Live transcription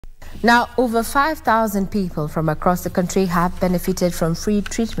Now, over 5,000 people from across the country have benefited from free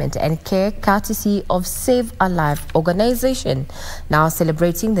treatment and care courtesy of Save a Life organization. Now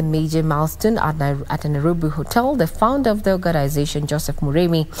celebrating the major milestone at a Nairobi hotel, the founder of the organization, Joseph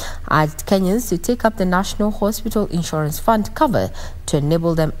Murimi, urged Kenyans to take up the National Hospital Insurance Fund cover to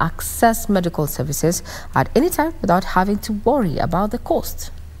enable them access medical services at any time without having to worry about the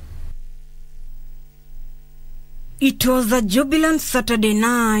cost. It was a jubilant Saturday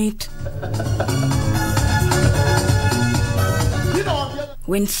night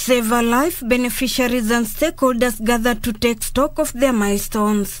when Save a Life beneficiaries and stakeholders gathered to take stock of their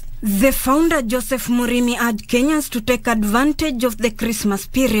milestones. The founder, Joseph Murimi, urged Kenyans to take advantage of the Christmas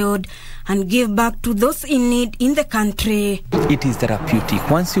period and give back to those in need in the country. It is therapeutic.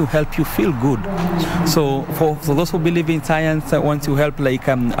 Once you help, you feel good. So for those who believe in science, once you help, I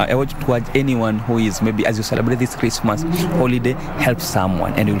want to urge anyone who is, maybe as you celebrate this Christmas holiday, help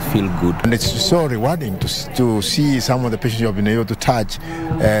someone and you'll feel good. And it's so rewarding to see some of the patients you have been able to touch,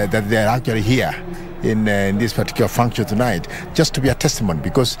 that they're actually here in this particular function tonight, just to be a testimony,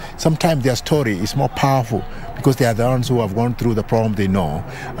 because sometimes their story is more powerful because they are the ones who have gone through the problem they know,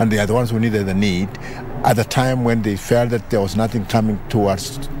 and they are the ones who needed the need at the time when they felt that there was nothing coming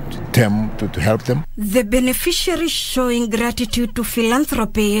towards them to help them. The beneficiaries showing gratitude to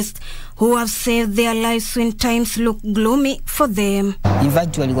philanthropists who have saved their lives when times look gloomy for them. In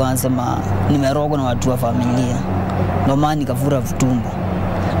fact, walikuwa wanasema nimerogwa na watu wa familia, ndio maana nikavura vitumbo.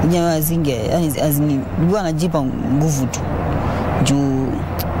 Nilikuwa najipa nguvu tu juu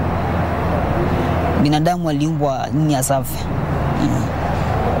binadamu aliumbwa nini asafe.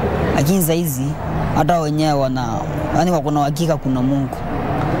 Lakini saizi hata wenyewe wako na hakika kuna Mungu.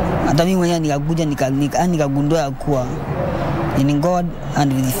 Hata mimi mwenyewe nikakuja nikagundua kuwa in God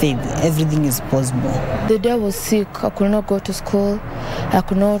and with faith everything is possible. The day I was sick, I could not go to school. I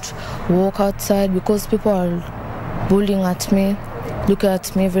could not walk outside because people are bullying at me, looking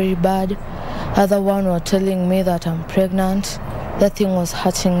at me very bad. Other one were telling me that I'm pregnant. That thing was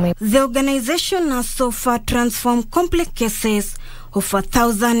hurting me. The organization has so far transformed complex cases of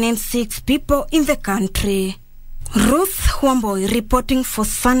 1,006 people in the country. Ruth Wamboi reporting for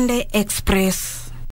Sunday Express.